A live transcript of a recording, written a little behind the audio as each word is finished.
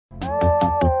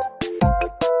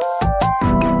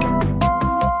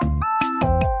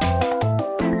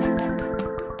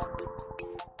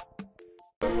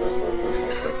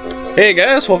Hey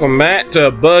guys, welcome back to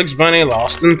Bugs Bunny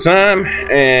Lost in Time,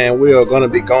 and we are going to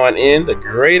be going in The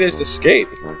Greatest Escape.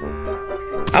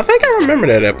 I think I remember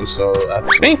that episode. I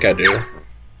think I do. I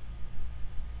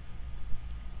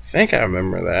think I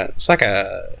remember that. It's like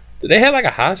a... Did they have like a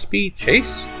high-speed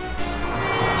chase?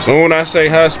 So when I say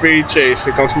high-speed chase,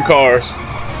 here comes some cars.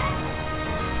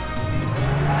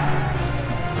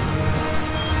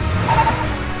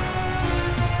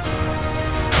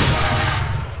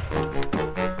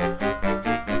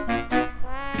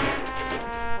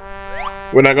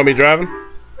 We're not gonna be driving?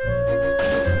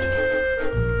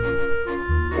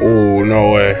 Oh,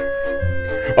 no way.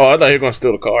 Oh, I thought he was gonna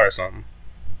steal the car or something.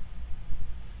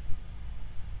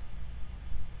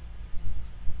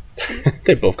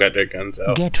 They both got their guns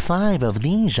out. Get 5 of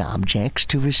these objects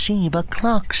to receive a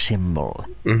clock symbol.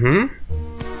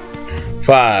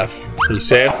 5. He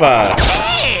said 5.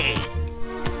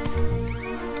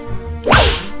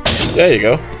 There you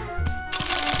go.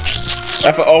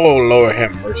 Oh, Lord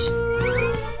have mercy.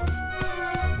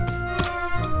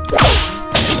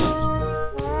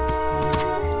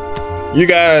 You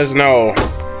guys know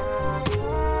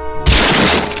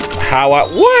how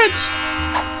what?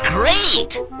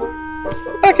 Great!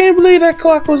 I can't believe that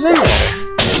clock was in there.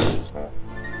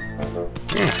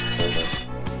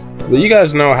 But you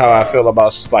guys know how I feel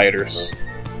about spiders.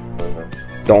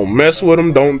 Don't mess with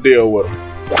them, don't deal with them.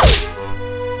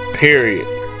 Period.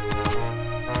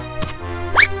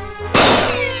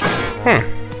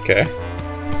 Okay.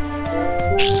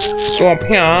 Let's go up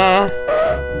here.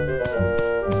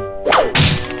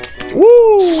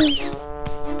 Woo!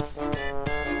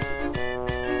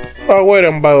 Oh, where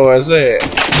them boys at?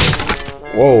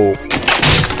 Whoa.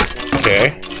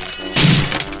 Okay.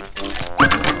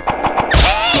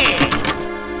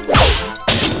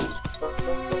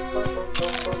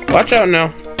 Watch out now.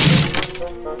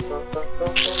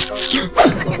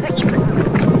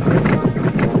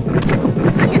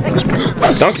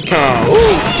 Donkey Kong.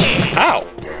 Ooh. Ow.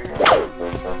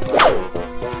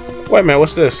 Wait a minute,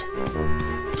 what's this?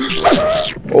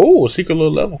 Oh, a secret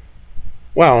little level.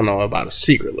 Well, I don't know about a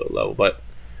secret little level, but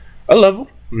a level,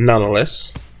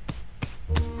 nonetheless.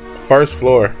 First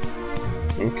floor.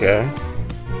 Okay.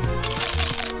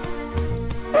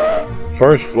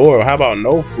 First floor. How about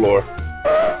no floor?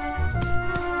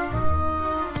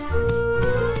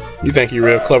 You think you're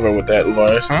real clever with that,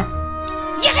 Loris, huh?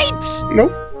 Yipes!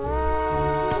 Nope.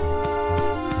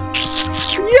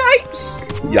 Yipes!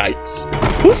 Yipes.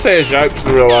 Who says yipes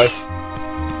in real life?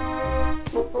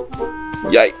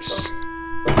 Yipes.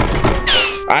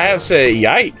 I have said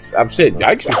yikes. I've said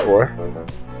yikes before.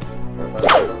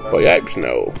 But yipes,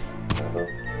 no.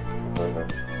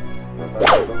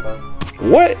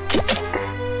 What?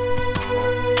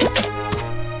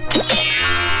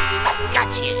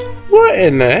 Gotcha! What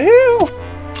in the hell?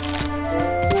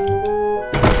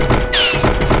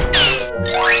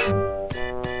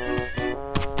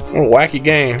 What a wacky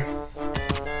game.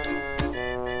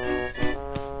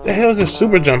 The hell is this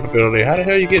super jump ability? How the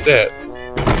hell you get that?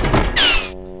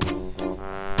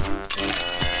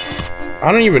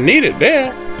 I don't even need it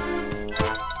there.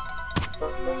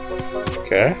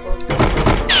 Okay.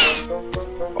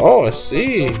 Oh, I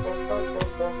see.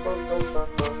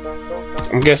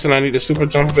 I'm guessing I need the super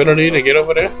jump ability to get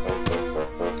over there.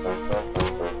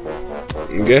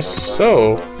 I guess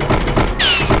so.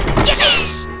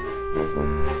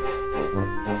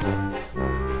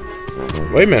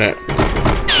 Wait a minute.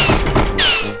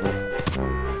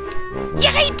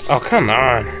 Oh, come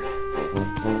on.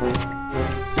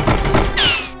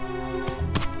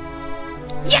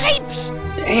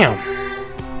 Damn.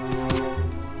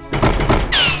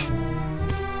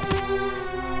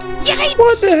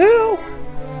 What the hell?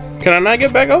 Can I not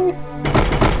get back over?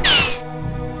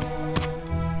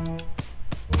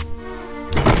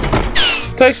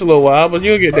 Takes a little while, but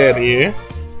you'll get there at the end.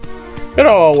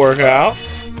 It'll all work out.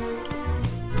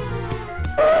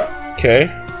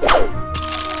 Okay.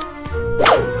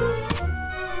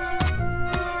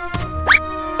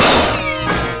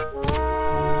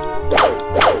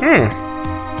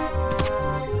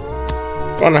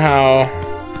 Wonder how.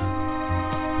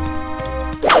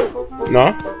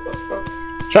 No.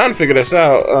 Trying to figure this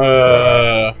out.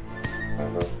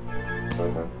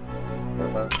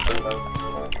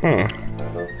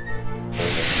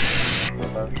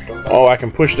 Oh, I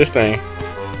can push this thing.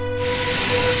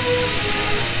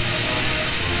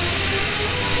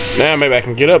 Now maybe I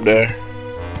can get up there.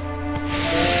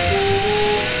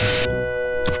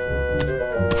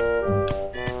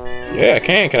 Yeah, I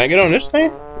can. Can I get on this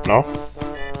thing? No.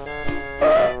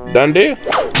 Done deal.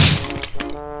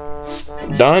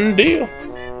 Done deal.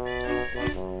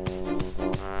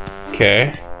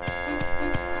 Okay.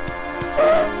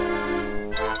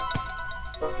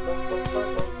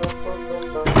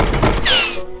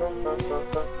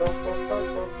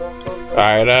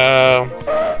 Alright,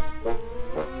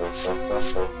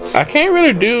 I can't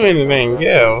really do anything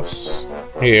else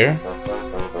here.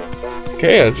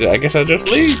 Okay, I guess I'll just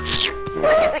leave.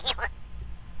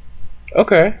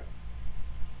 Okay.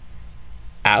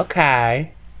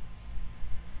 Okay.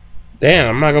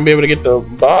 Damn, I'm not gonna be able to get the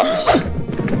box.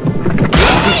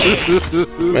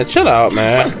 Man, chill out,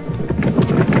 man.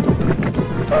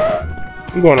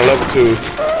 I'm going to level 2.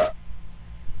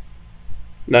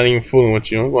 Not even fooling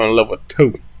with you. I'm going to level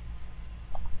 2.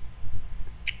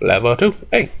 Level 2.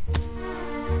 Hey.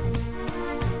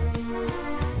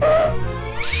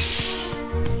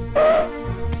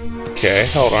 Okay,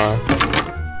 hold on.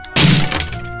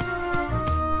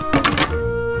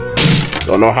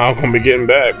 Don't know how I'm gonna be getting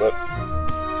back, but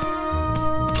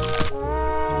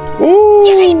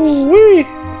ooh wee.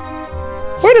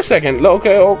 Wait a second.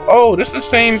 Okay. Oh, this is the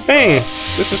same thing.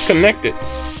 This is connected.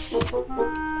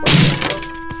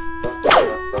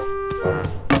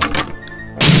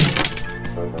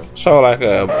 So like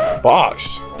a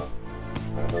box.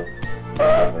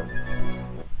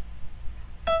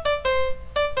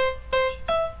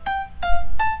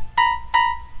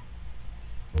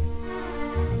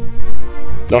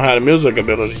 Don't have the music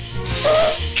ability.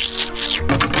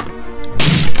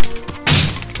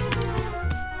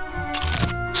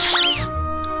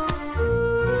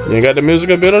 You ain't got the music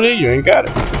ability, you ain't got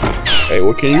it. Hey,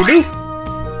 what can you do?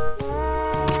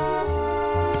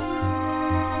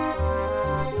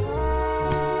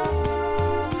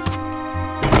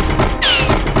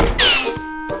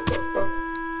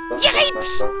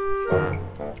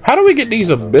 How do we get these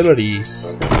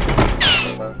abilities?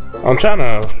 I'm trying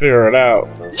to figure it out.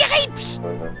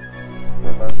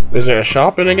 Is there a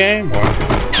shop in the game? Or?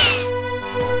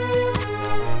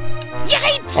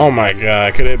 Oh my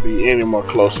god, could it be any more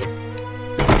closer?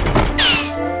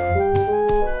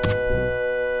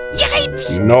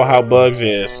 You know how Bugs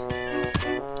is.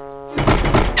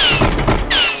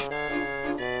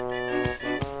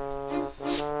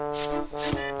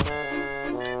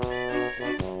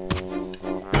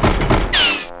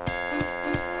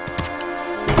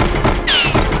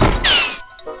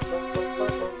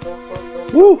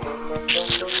 Woo.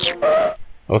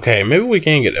 Okay, maybe we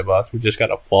can get that box. We just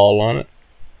gotta fall on it.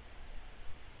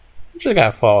 We just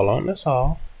gotta fall on it, that's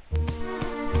all.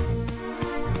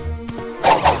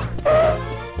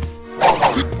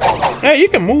 Hey, you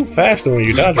can move faster when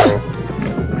you dodge roll.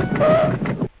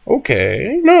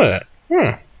 Okay, you know that.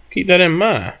 Huh. Keep that in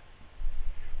mind.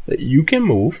 That you can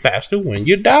move faster when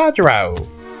you dodge roll.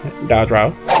 Dodge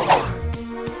roll.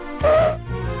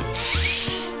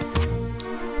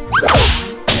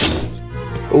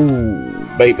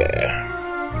 Ooh, baby.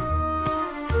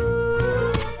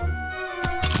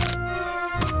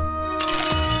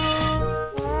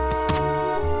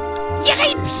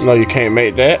 No, you can't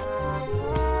make that.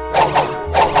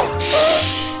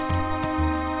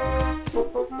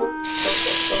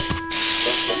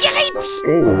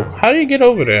 Ooh, how do you get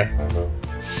over there?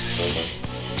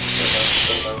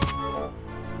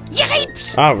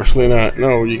 Obviously not.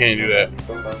 No, you can't do that.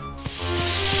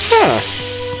 Huh.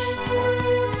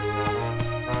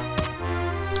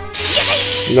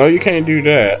 No, you can't do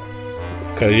that.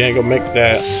 Cause you ain't gonna make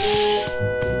that.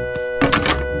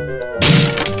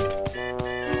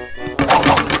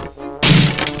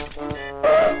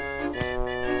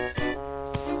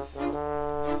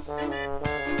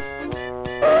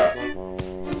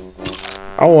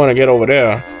 I want to get over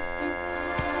there.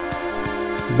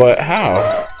 But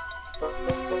how?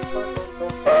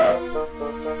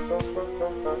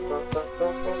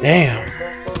 Damn.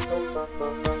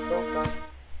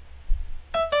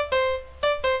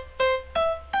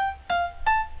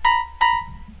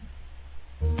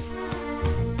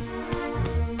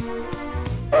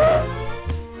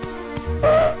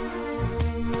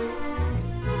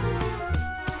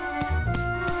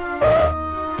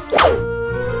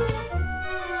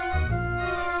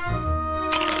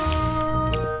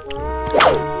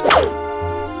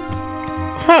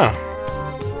 Huh.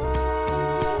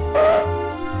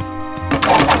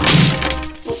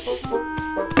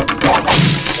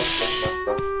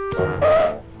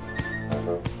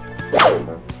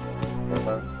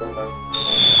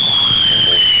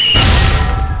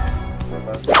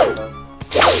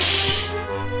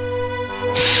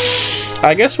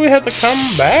 I guess we have to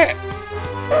come back.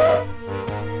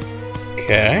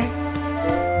 Okay.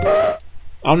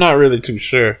 I'm not really too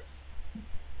sure.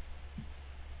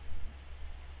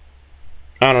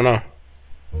 I don't know.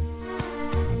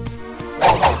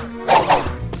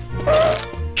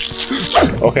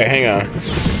 Okay, hang on.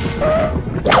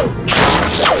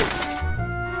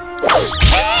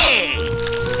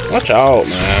 Watch out,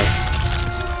 man.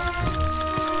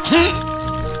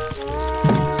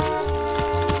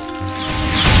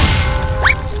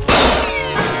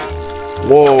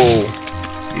 Whoa.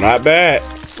 Not bad.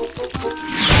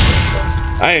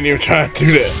 I ain't even trying to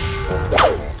do that.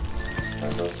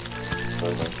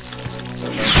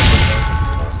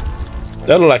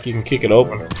 That look like you can kick it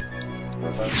open.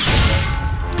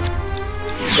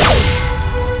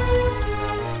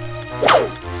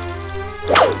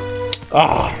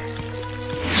 Ah.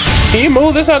 Can you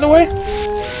move this out of the way?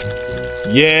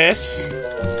 Yes.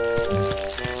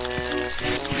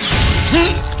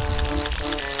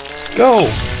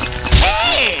 Go.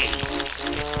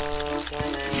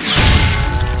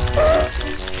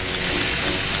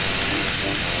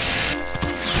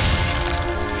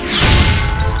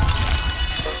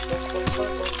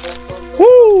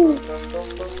 Woo.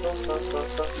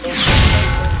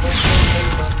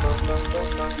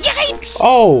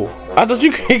 Oh, I thought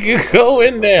you could go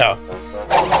in there.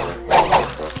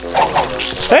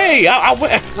 Hey, I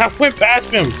went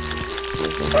past him.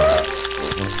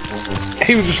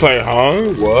 He was just like,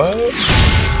 huh? What?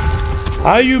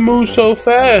 How you move so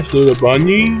fast, little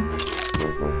bunny?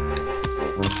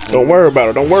 Don't worry about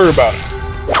it. Don't worry about it.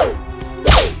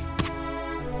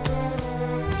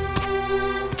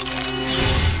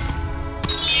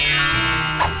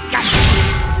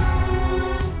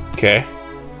 Okay.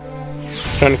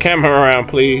 Turn the camera around,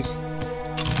 please.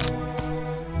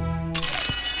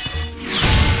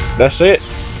 That's it.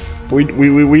 We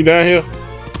down here.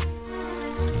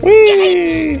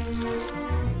 Whee!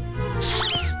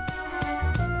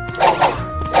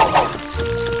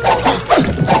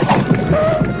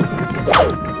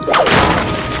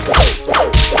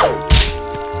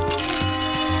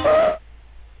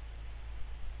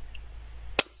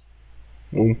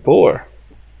 Room 4.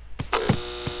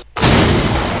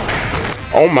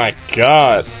 Oh my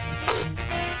god.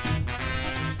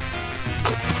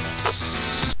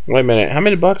 Wait a minute, how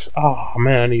many bucks? Oh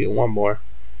man, I need one more.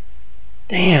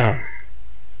 Damn.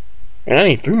 Man, I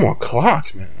need 3 more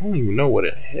clocks, man. I don't even know what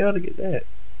the hell to get that.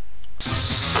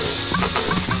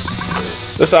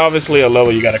 This is obviously a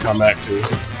level you gotta come back to.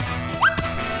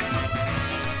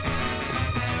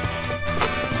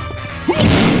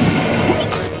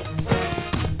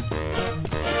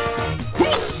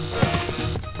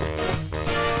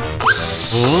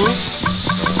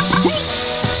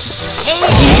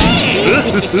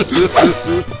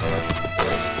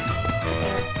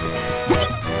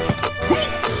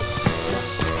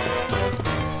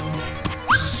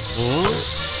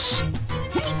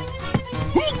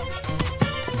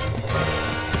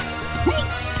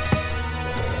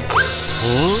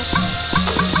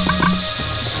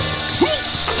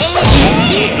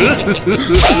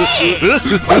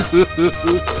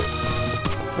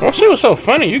 Well, see what's so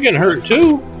funny? You getting hurt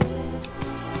too.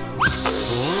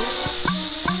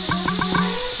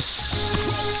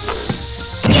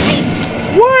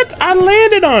 What? I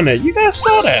landed on it. You guys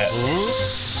saw that.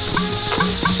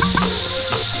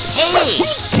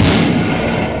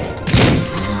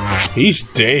 He's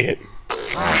dead.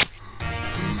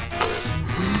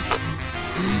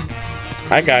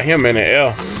 I got him in the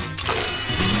L.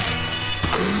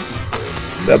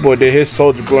 That boy did his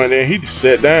soldier boy and then he just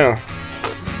sat down.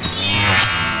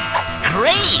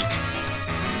 Great!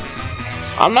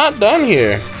 I'm not done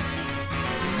here.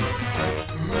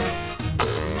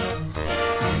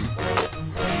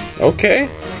 Okay.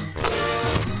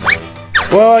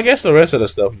 Well, I guess the rest of the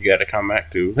stuff you gotta come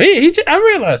back to. I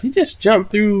realized he just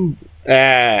jumped through.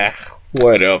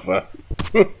 Whatever.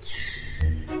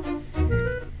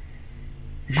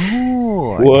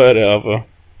 Whatever.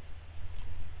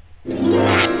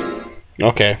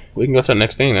 Okay, we can go to the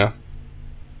next thing now.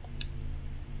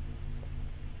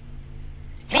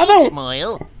 Thanks,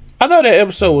 Moyle. I thought that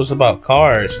episode was about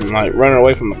cars and like running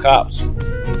away from the cops.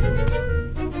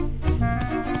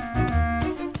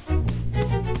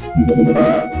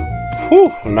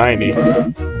 Whew, 90.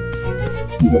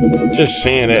 Just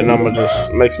seeing that number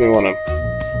just makes me want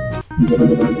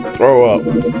to throw up.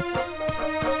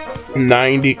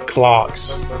 90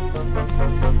 clocks.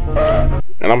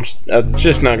 And I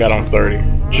just now got on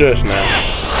 30. Just now.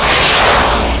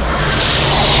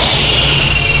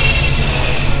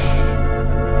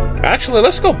 Actually,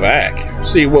 let's go back.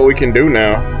 See what we can do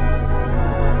now.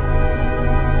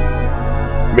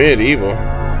 Medieval.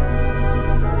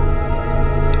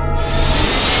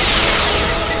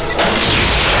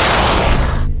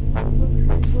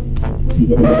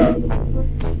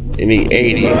 You need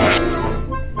 80.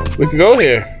 We can go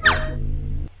here.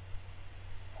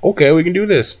 Okay, we can do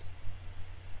this.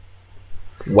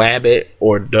 Wabbit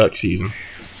or duck season.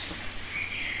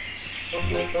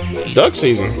 Duck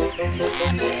season.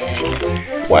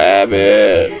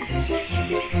 Wabbit.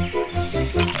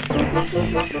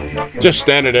 Just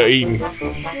standing there eating.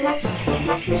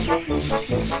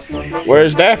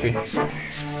 Where's Daffy?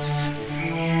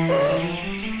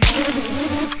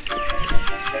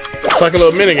 It's like a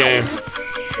little mini game.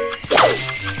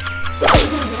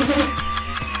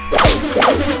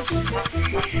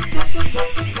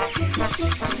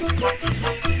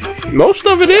 Most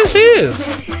of it is his.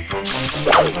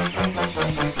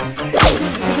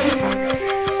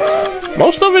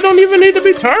 Most of it don't even need to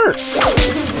be turned.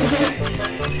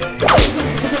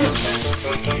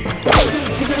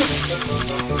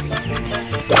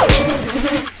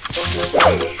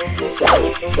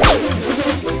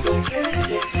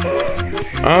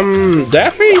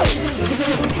 Daffy,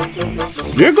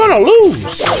 you're gonna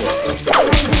lose.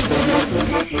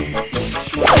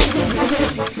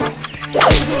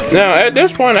 Now, at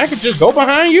this point, I could just go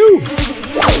behind you.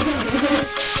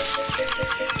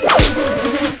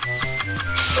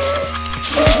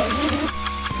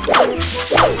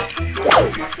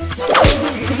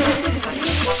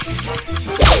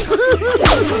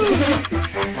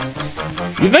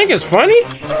 You think it's funny?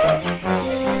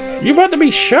 You about to be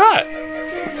shot.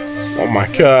 Oh my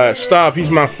God, stop, he's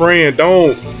my friend,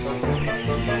 don't.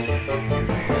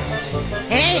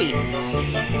 Hey!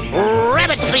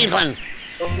 Rabbit Cleveland!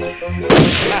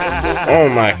 Oh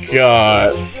my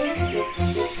God.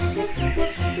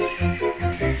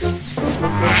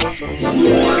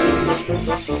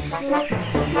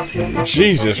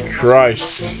 Jesus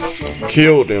Christ.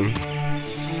 Killed him.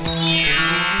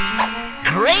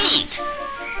 Great!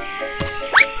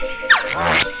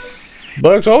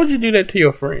 Bugs, why would you do that to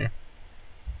your friend?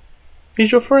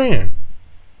 He's your friend.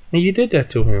 And you did that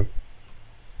to him.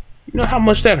 You know how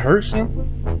much that hurts him?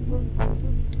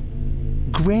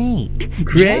 Great.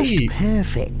 Great. Just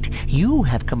perfect. You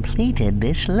have completed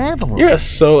this level. You're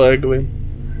so ugly.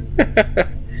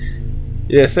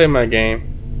 Yeah, say my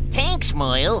game. Thanks,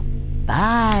 Moyle.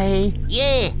 Bye.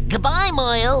 Yeah, goodbye,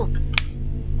 Moyle.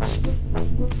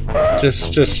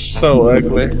 Just so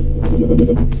ugly.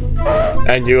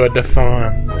 And you are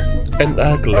deformed and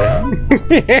ugly.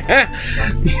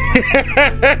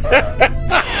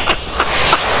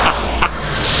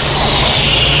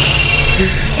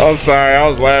 I'm sorry, I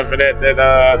was laughing at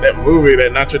that movie,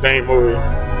 that Notre Dame movie.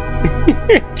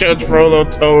 Judge Frollo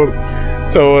told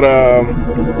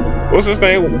what's his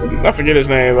name? I forget his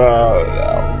name.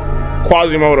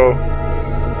 Quasimodo.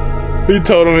 He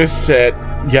told him, he said,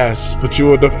 "Yes, but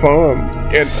you are deformed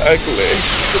and ugly.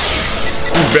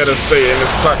 You better stay in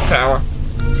this clock tower.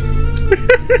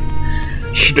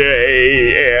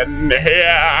 Stay in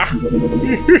here.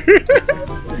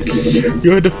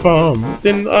 You're deformed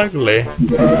and ugly."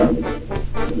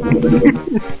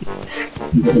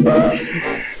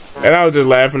 And I was just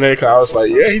laughing at it because I was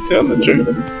like, yeah, he telling the truth.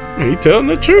 He telling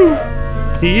the truth.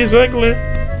 He is ugly.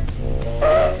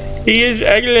 He is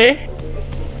ugly.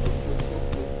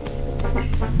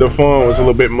 Deformed was a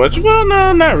little bit much. Well,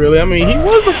 no, not really. I mean, he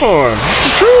was deformed.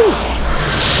 The truth.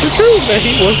 The truth that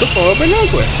he was deformed and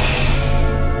ugly.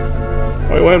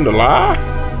 Wait, want him to lie?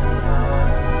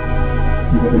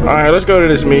 Alright, let's go to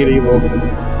this medieval.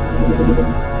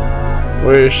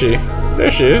 Where is she?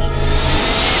 There she is.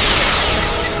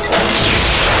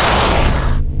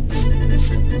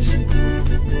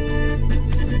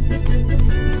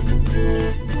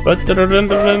 Can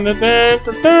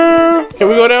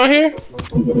we go down here?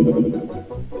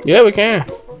 Yeah, we can.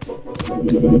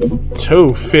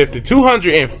 250.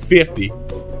 250.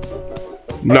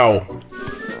 No.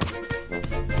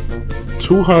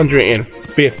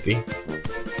 250.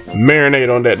 Marinate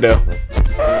on that though.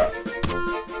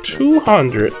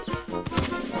 200.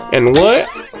 And what?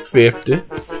 50.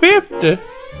 50.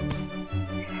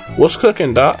 What's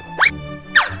cooking, Doc?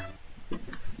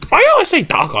 Why you always say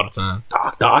Doc all the time?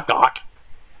 Doc, Doc, Doc.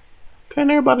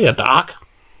 Ain't everybody a Doc?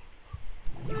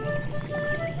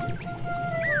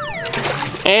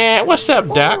 And what's up,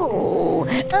 Doc? Oh,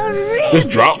 Just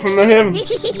dropped from the heaven.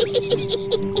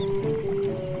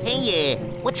 Hey,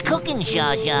 what's cooking,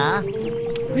 Zsa Zsa?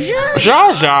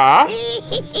 Zsa Zsa.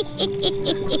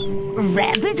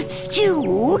 Rabbit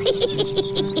stew.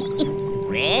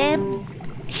 Rab.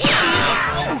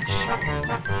 Ouch!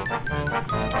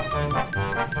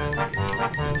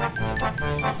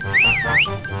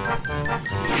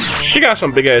 She got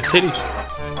some big ass titties.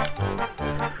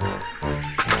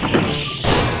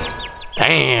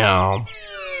 Damn.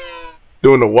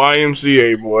 Doing the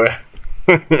YMCA, boy.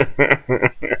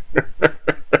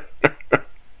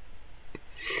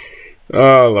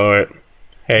 Oh, Lord.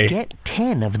 Hey. Get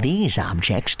 10 of these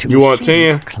objects to You want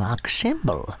receive 10? the clock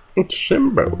symbol.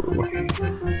 Symbol.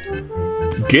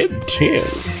 Get 10.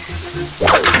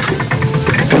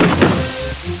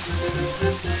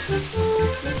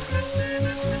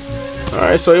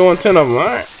 Alright, so you want 10 of them,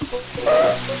 alright.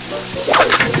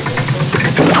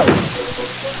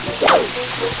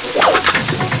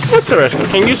 Interesting.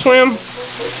 Can you swim?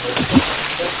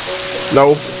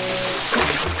 No.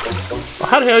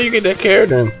 How the hell you get that carrot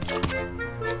then?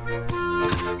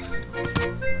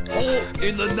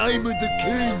 In the name of the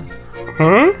king.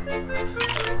 Huh?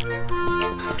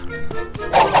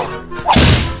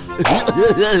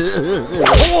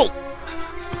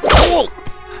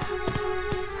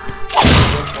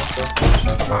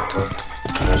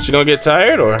 She gonna get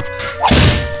tired or?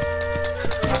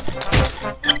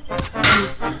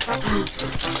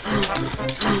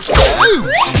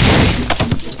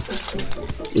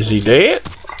 Is he dead?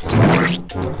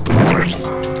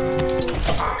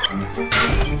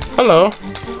 Hello.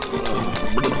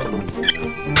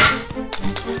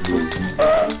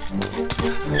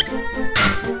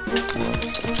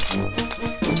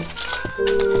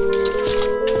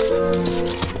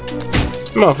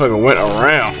 Motherfucker went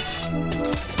around.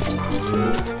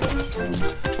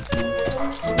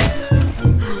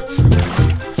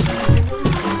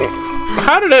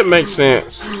 How did that make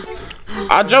sense?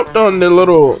 I jumped on the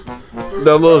little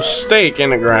stake in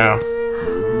the ground.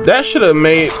 That should have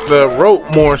made the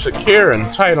rope more secure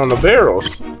and tight on the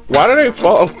barrels. Why do they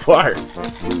fall apart?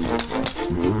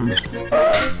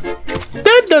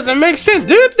 That doesn't make sense.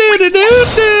 Do do do do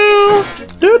do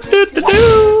do do do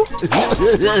do.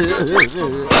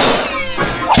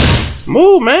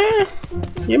 Move, man.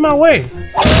 Get my way.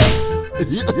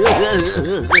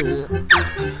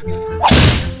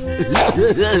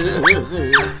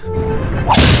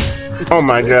 Oh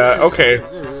my god. Okay.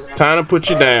 Time to put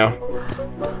you down.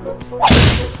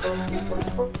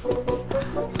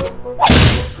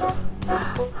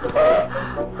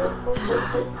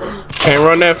 Can't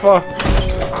run that far.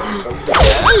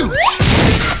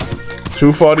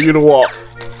 Too far to you to walk.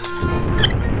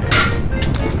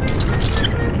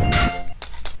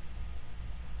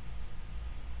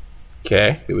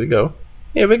 Okay, here we go.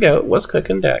 Here we go. What's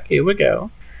cooking, Doc? Here we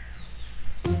go.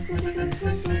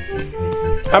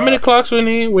 How many clocks we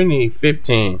need? We need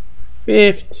 15.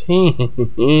 15.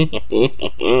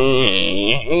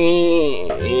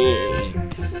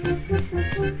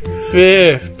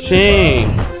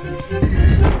 15.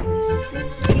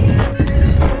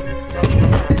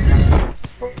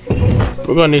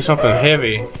 We're gonna need something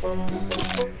heavy.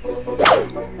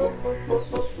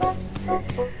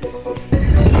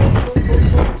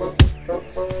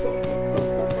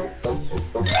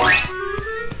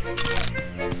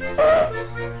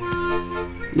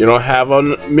 You don't have a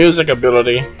music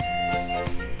ability.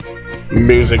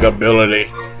 Music ability.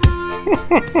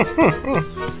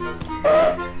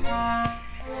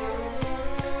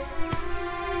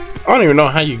 I don't even know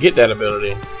how you get that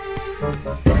ability.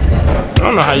 I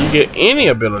don't know how you get any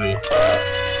ability.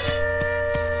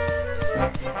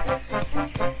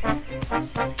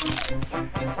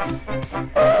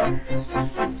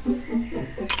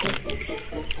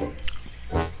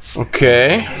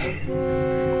 Okay.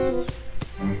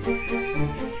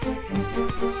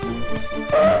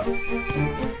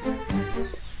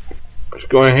 Let's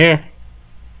go in here.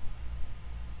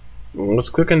 What's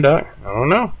cooking, Doc? I don't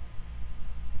know.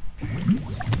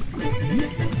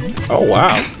 Oh,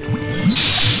 wow.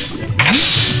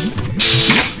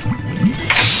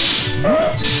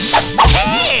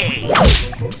 Hey!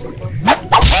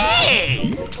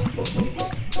 Hey!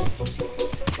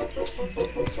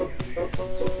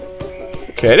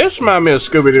 Okay, this reminds me of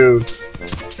Scooby-Doo.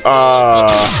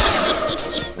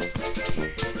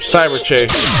 Cyber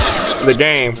Chase, the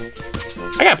game.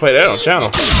 I gotta play that on channel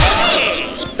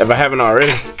if I haven't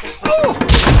already.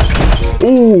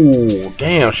 Ooh,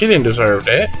 damn, she didn't deserve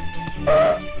that.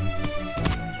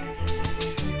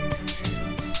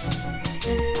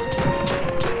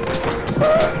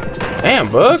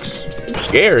 Damn, Bugs, you're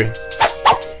scary.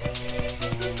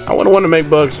 I wouldn't want to make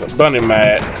Bugs Bunny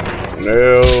mad.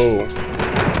 No.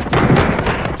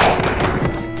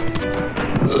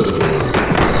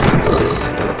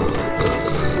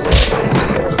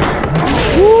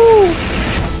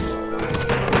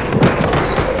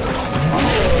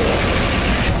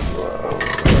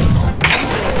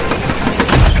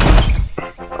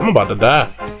 I'm about to die.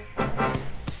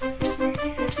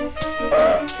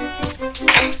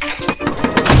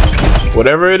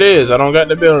 Whatever it is, I don't got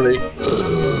the ability.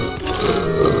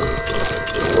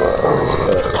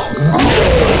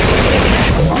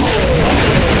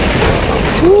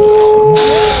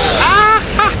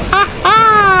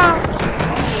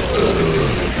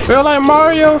 Feel like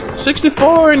Mario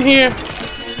 64 in here.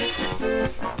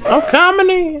 I'm coming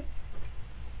in.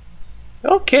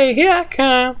 Okay, here I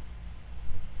come.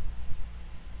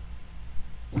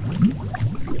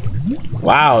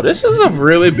 Wow, this is a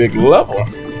really big level.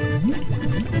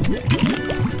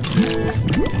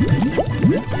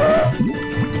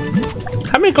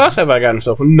 How many clocks have I gotten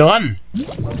so far? None.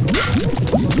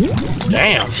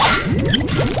 Damn.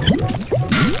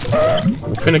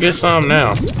 I'm finna get some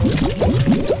now.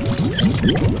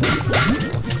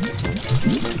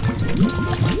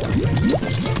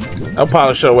 I'll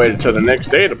probably should have waited till the next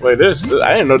day to play this.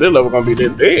 I didn't know this level was gonna be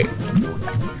this big.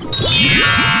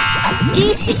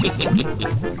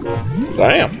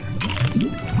 Damn.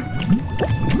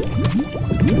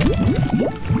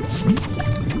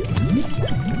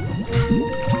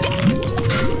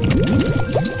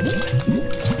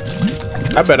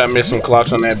 I bet I missed some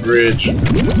clocks on that bridge.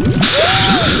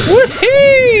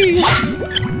 Woohoo!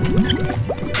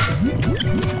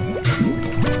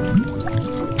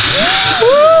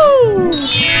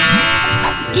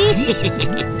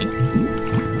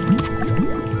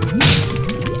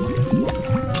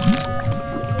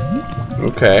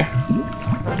 Okay.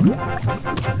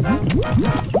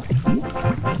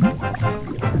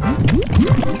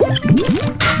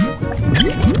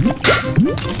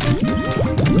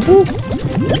 Woo.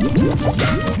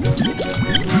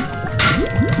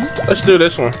 Let's do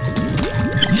this one.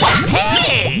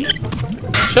 Hey!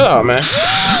 Shut up, man.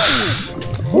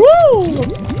 Woo!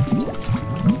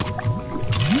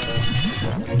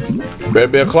 Better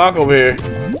be a clock over here.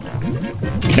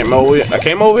 I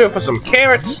came over here for some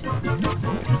carrots.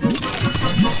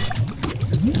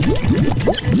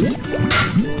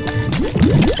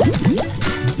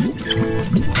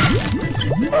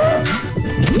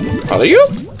 Are you?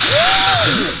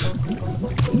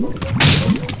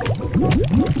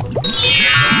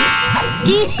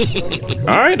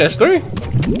 Alright, that's 3.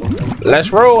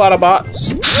 Let's roll,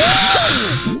 Autobots.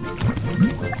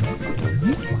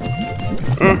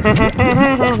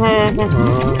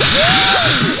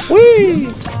 Whee!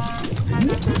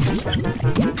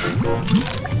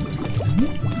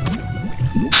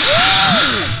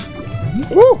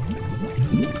 Woo!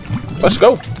 Let's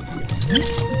go.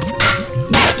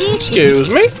 Excuse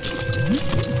me.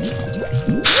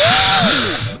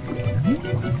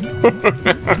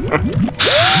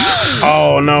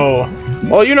 Oh no.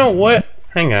 Well, you know what?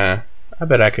 Hang on. I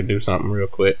bet I could do something real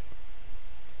quick.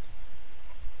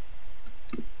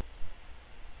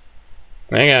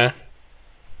 Hang on.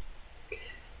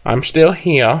 I'm still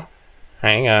here.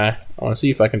 Hang on. I want to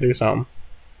see if I can do something.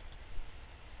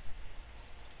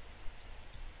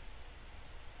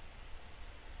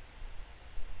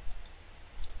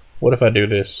 What if I do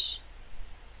this?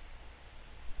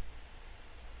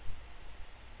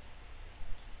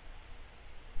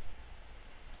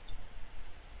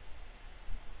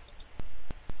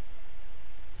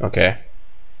 Okay.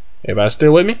 Everybody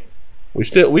still with me? We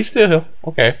still here.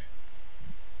 Okay.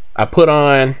 I put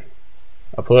on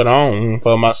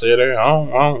for my city.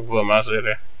 On for my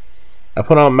city. I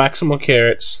put on maximum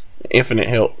carrots, infinite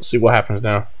health. See what happens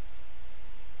now.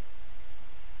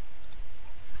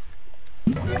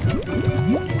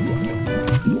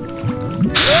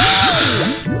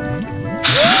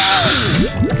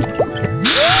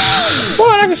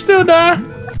 What? I can still die.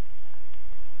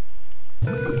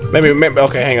 Maybe.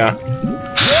 Okay, hang on.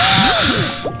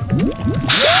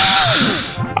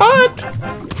 What?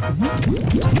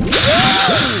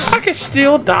 I can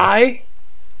still die?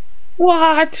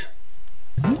 What?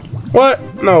 What?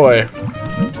 No way.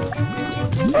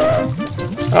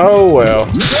 Oh well.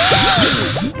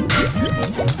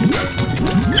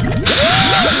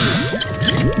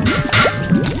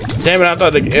 Damn it, I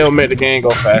thought it'll make the game go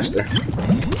faster.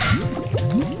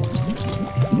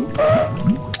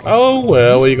 Oh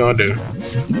well, what are you gonna do?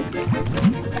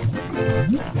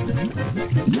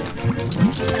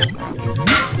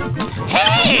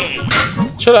 Hey!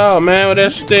 Chill out, man, with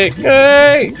that stick.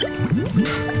 Hey!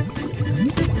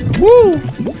 Woo!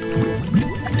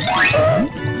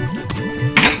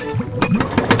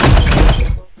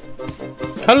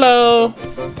 Hello!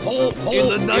 In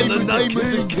the name of the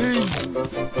king!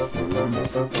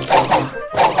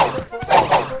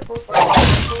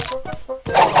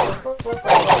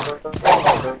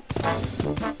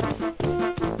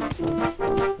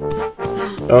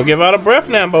 Don't give out a breath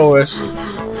now, boys. Ouch!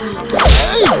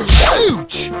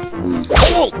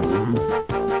 Oh.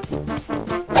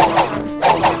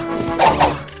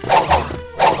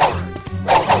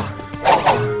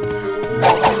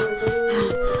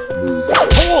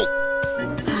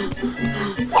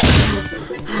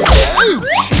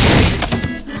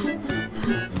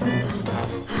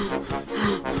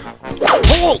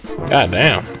 God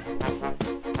damn.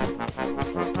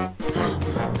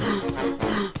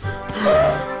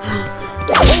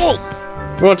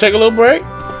 You wanna take a little break?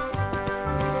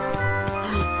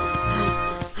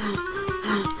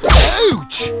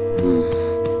 Ouch!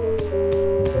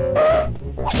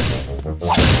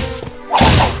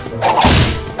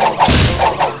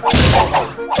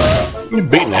 You're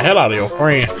beating the hell out of your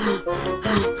friend.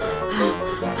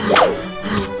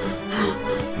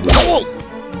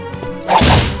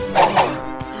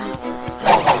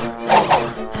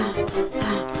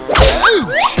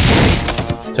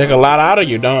 Take a lot out of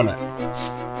you, don't it?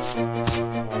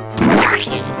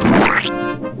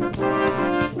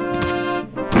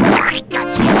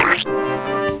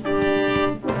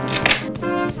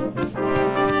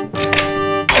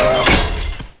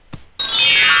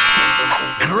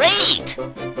 Great!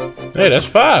 Hey, that's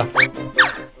 5.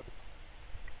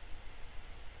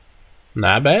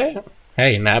 Not bad.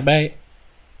 Hey, not bad.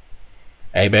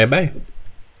 Hey, baby.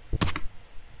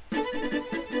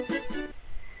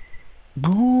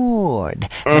 Good.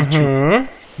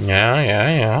 Mm-hmm.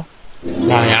 Yeah.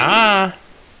 Yeah.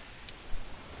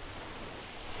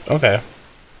 Okay.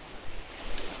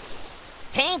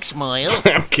 Thanks, Moyle.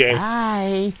 Okay.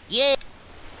 Bye. Yeah.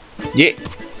 Yeah.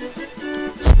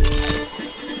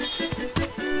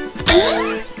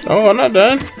 Oh, I'm not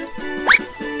done.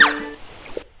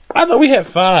 I thought we had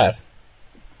 5.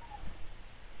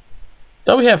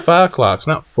 Thought we had 5 clocks,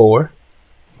 not 4.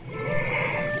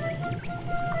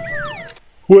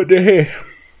 What the hell?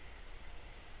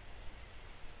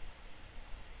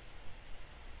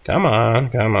 Come on.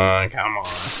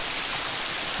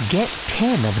 Get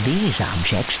 10 of these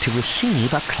objects to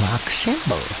receive a clock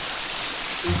symbol.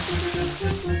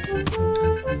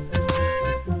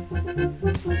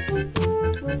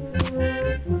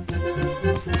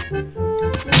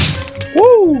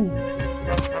 Woo!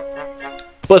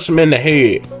 Bust him in the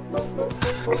head.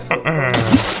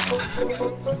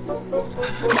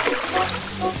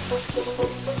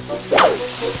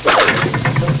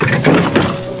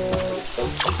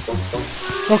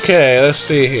 Okay, let's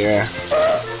see here.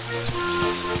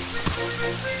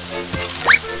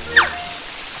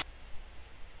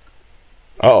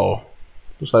 Uh-oh.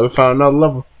 Looks like we found another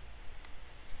level.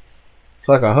 It's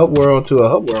like a hub world to a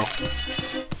hub world.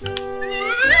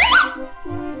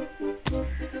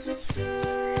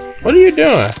 What are you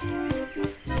doing?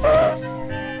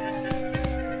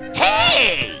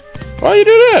 Hey! Why you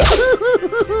do that?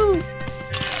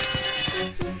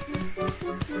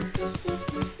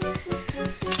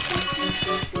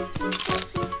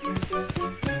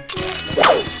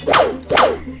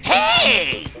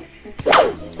 Hey!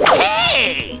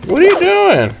 Hey! What are you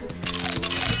doing?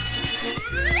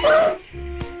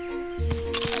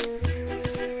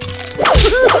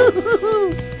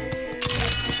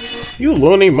 You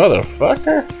loony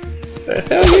motherfucker. The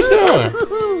hell you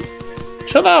doing?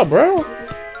 Chill out, bro.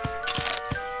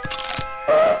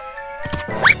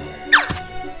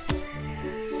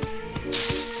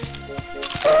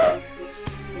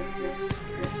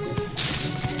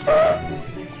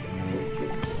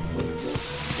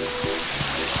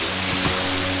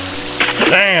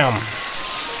 Damn.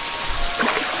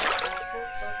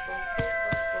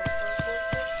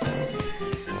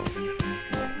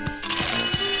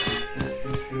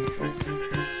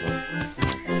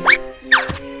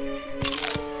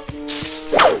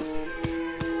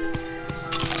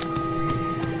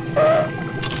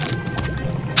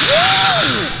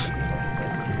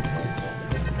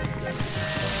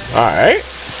 All right.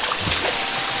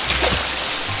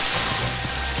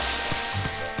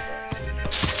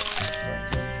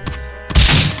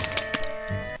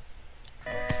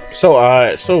 So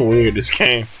odd, so weird, this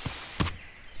game.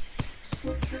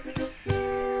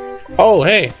 Oh,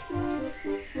 hey.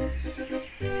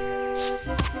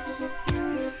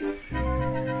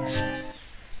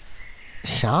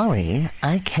 Sorry,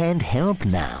 I can't help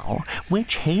now.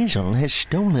 Witch Hazel has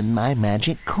stolen my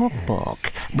magic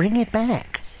cookbook. Bring it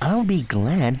back. I'll be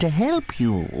glad to help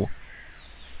you.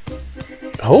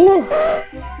 Who?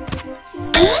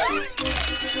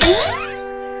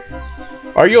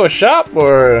 Are you a shop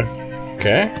or...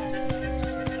 Okay.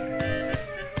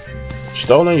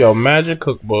 Stolen your magic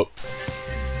cookbook.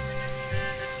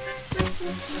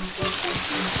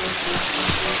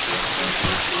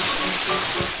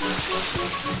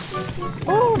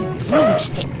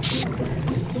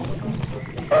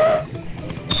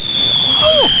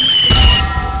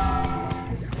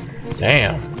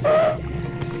 Damn.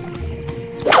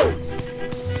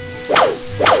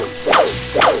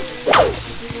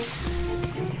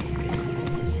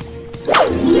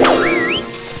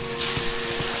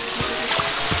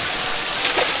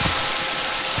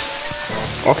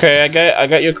 Okay, I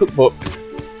got your cookbook.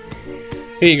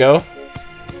 Here you go.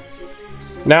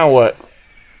 Now what?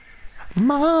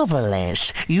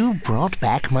 Marvelous! You've brought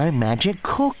back my magic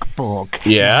cookbook.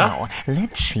 Yeah? Now,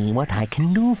 let's see what I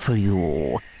can do for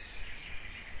you.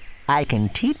 I can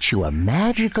teach you a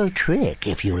magical trick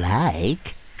if you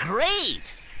like.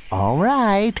 Great! All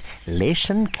right,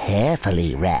 listen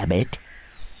carefully, Rabbit.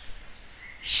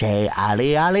 Say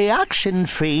 "Ali Ali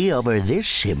Oxenfree" over this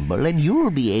symbol and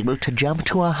you'll be able to jump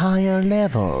to a higher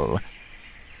level.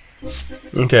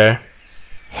 Okay.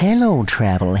 Hello,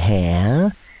 Travel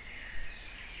Hair.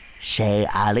 Say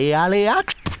 "Ali Ali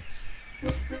Ox."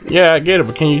 Yeah, I get it,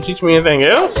 but can you teach me anything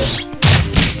else?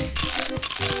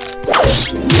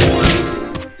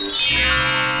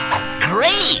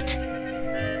 Great!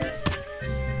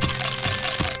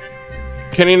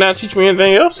 Can he not teach me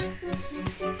anything else?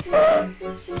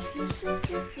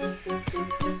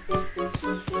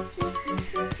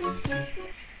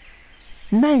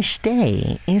 Nice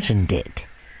day, isn't it?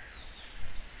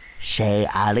 Say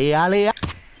 "Ali Ali."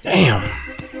 Damn.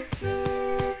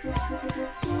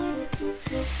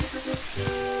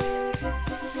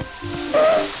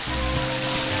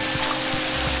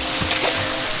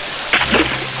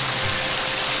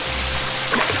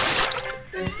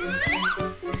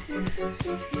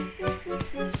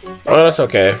 Oh, that's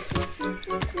okay.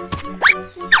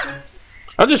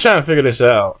 I'm just trying to figure this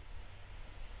out.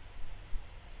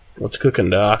 What's cooking,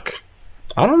 Doc?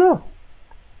 I don't know.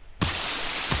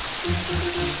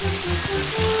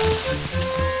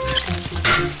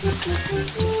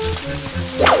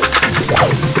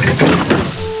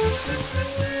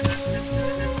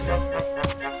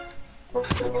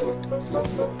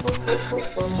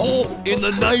 Halt in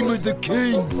the name of the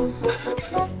king.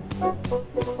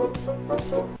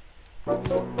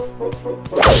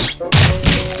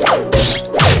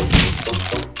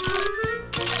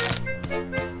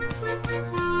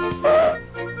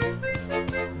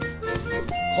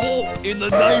 Halt in the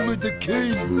name of the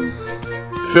king.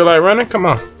 Feel like running? Come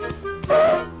on.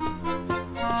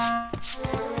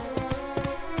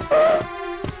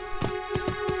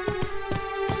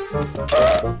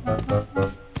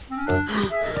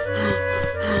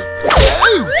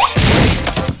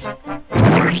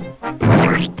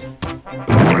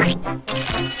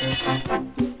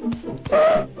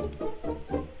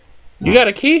 You got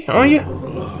a key on you?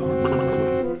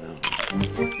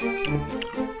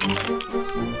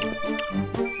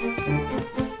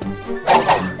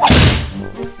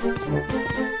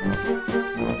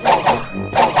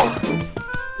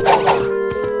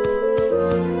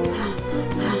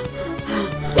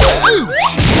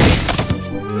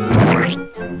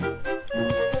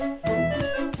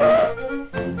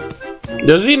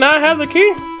 Does he not have the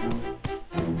key?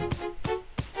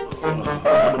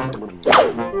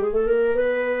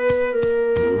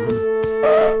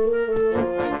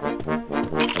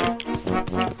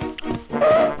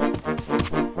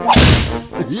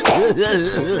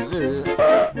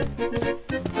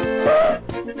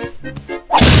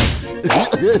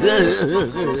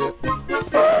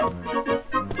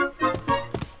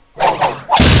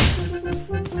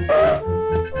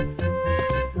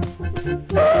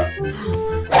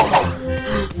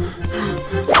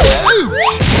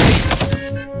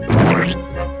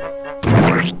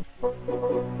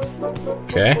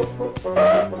 Okay.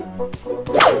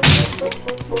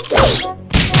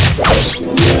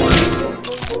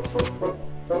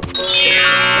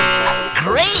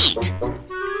 Great!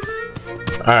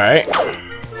 All right.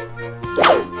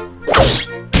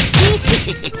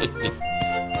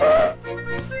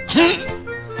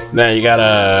 Now you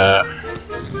gotta.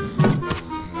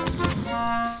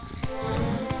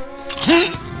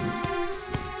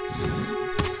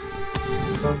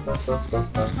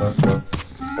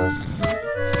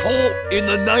 Halt in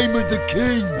the name of the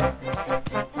king.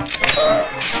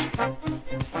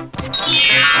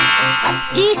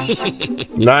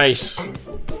 Nice.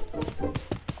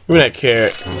 Give me that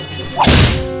carrot.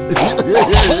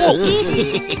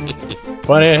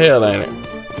 Funny as hell, ain't it?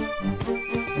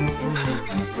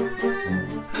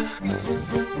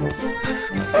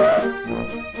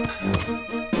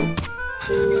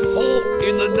 Halt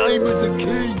in the name of the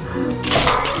king.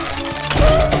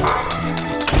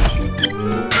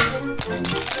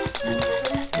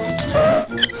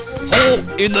 Halt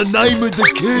in the name of the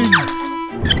king.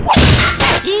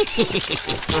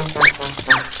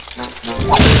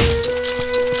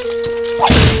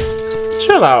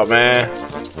 Chill out, man.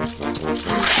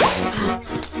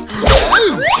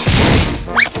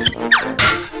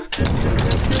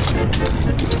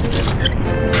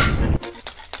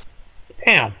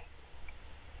 Damn.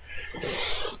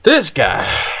 This guy.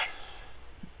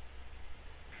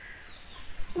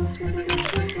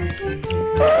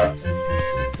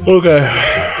 Okay.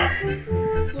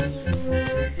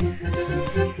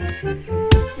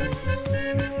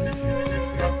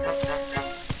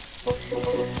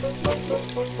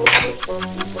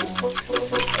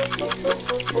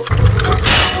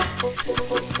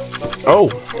 Oh.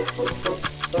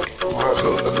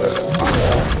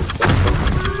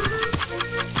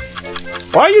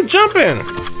 Why are you jumping?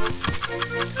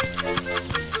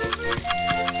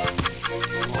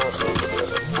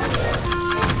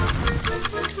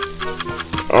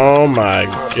 Oh my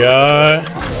God.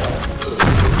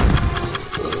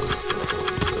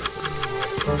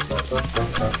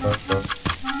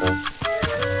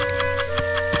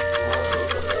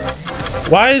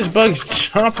 Why is Bugs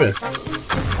jumping?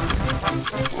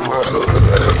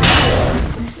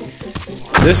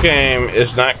 This game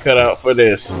is not cut out for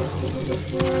this.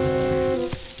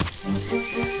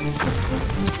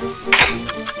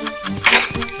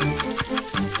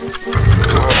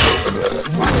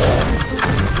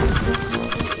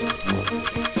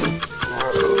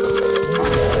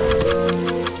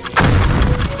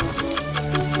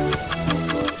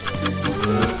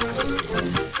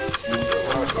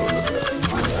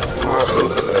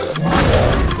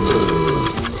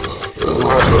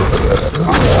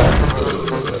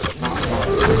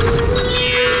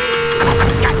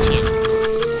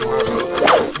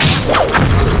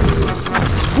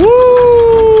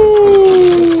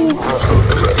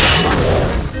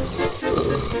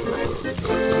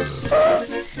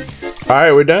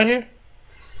 Alright, we're done here?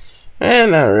 Eh,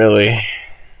 not really.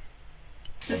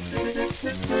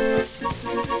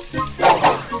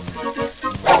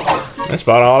 That's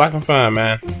about all I can find,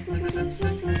 man.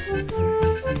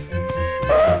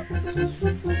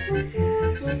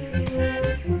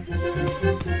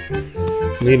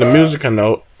 Need a musical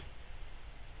note.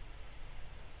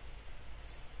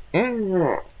 That's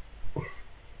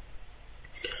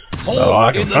all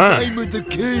I can find. In the name of the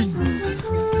king.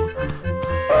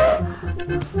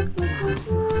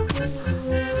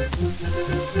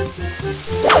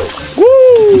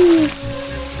 Woo!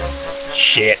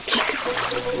 Shit.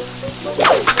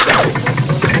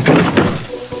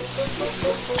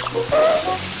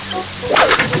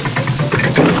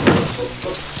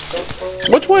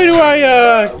 Which way do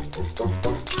I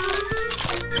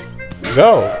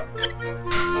go?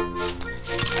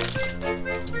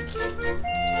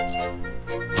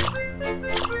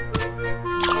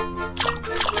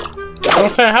 I'm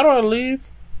saying, how do I leave?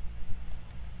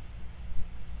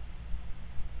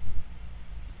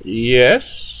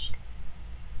 Yes.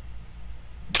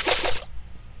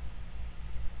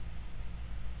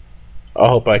 I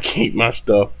hope I keep my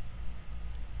stuff.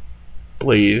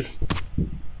 Please.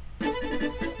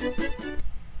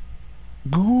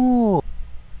 Good.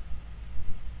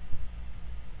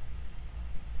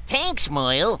 Thanks,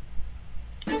 Moyle.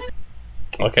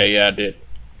 Okay, yeah, I did.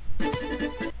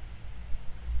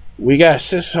 We got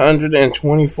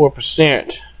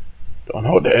 624%. Don't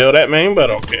know what the hell that means, but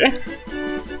okay.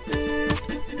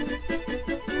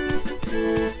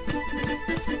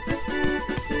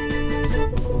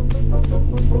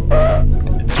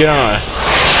 Get on.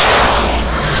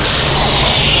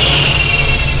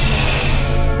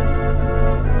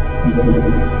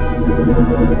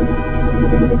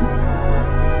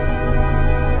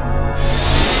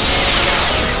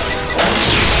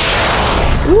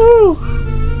 Woo!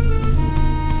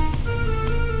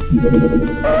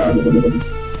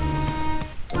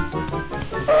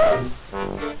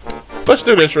 Let's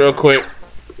do this real quick.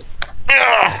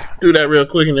 Do that real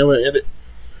quick and then we'll end it.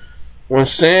 When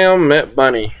Sam met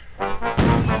Bunny.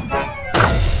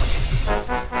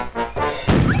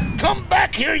 Come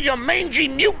back here, you mangy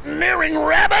mutineering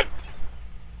rabbit!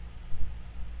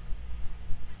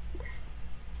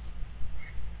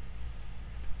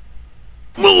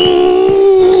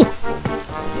 Moo!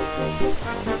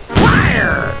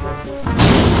 Fire!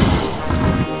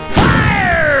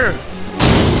 Fire!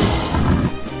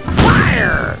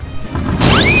 Fire!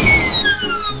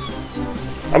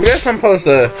 I guess I'm supposed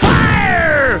to.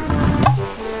 Fire!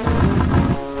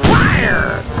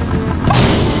 Fire!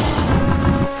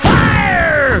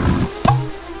 Fire!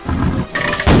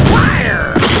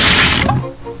 Fire!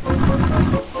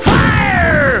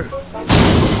 Fire!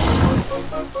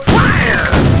 Fire!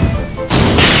 Fire!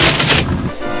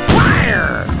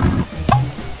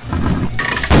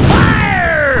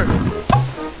 Fire!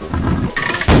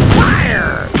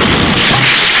 Fire!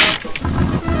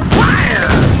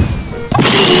 Fire!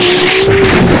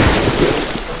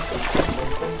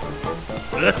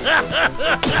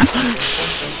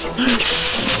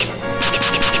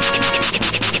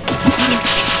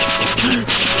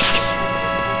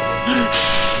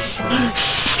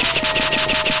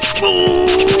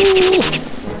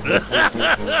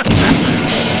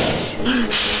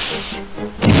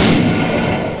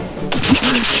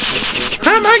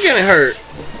 How am I getting hurt?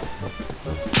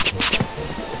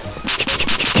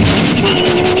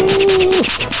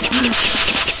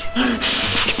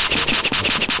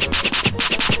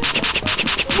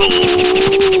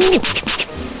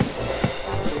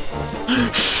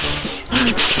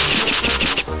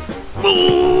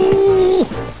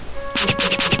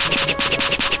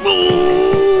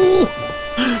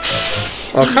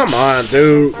 Oh, come on,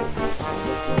 dude.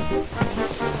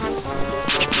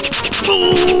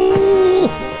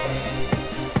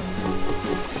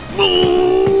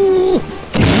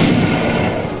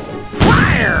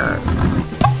 Fire!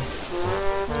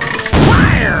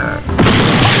 Fire!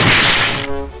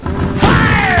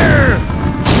 Fire!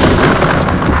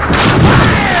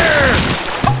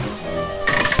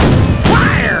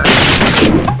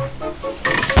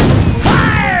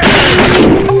 Fire!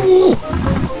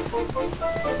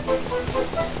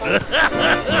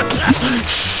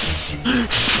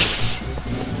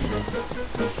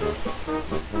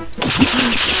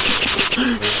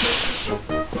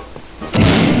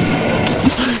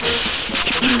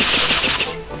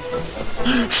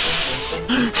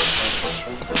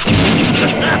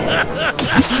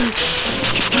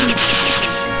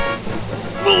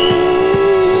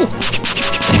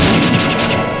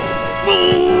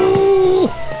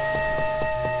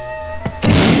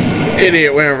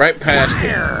 Idiot went right past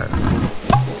it.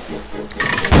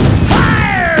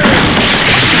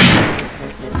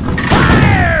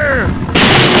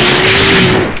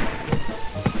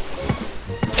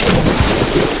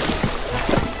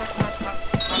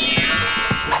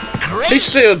 He's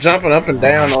still jumping up and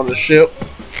down on the ship.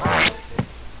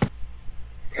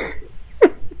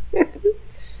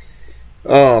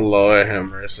 Oh, Lord have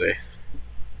mercy.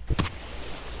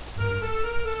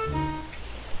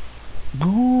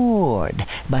 Good,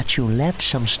 but you left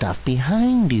some stuff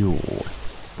behind you.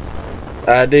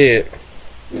 I did.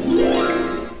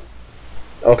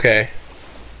 Okay.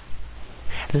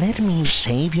 Let me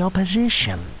save your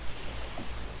position.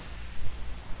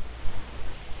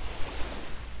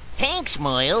 Thanks,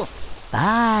 Moyle.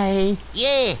 Bye.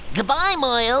 Yeah, goodbye,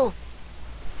 Moyle.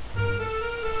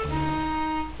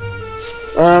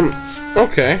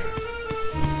 Okay.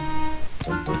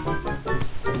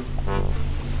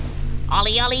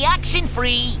 Ollie Ollie action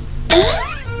free.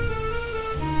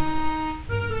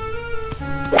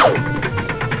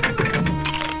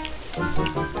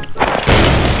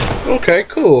 Okay,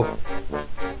 cool.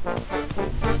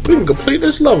 We can complete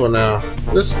this level now.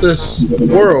 This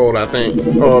world, I think.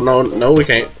 Oh, no, we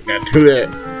can't. We gotta do that.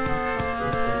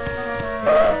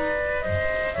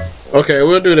 Okay,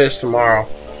 we'll do this tomorrow.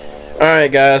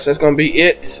 Alright, guys, that's gonna be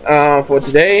it for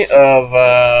today of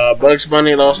Bugs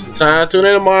Bunny Lost in Time. Tune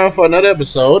in tomorrow for another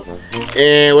episode.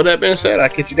 And with that being said, I'll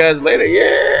catch you guys later.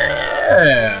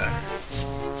 Yeah!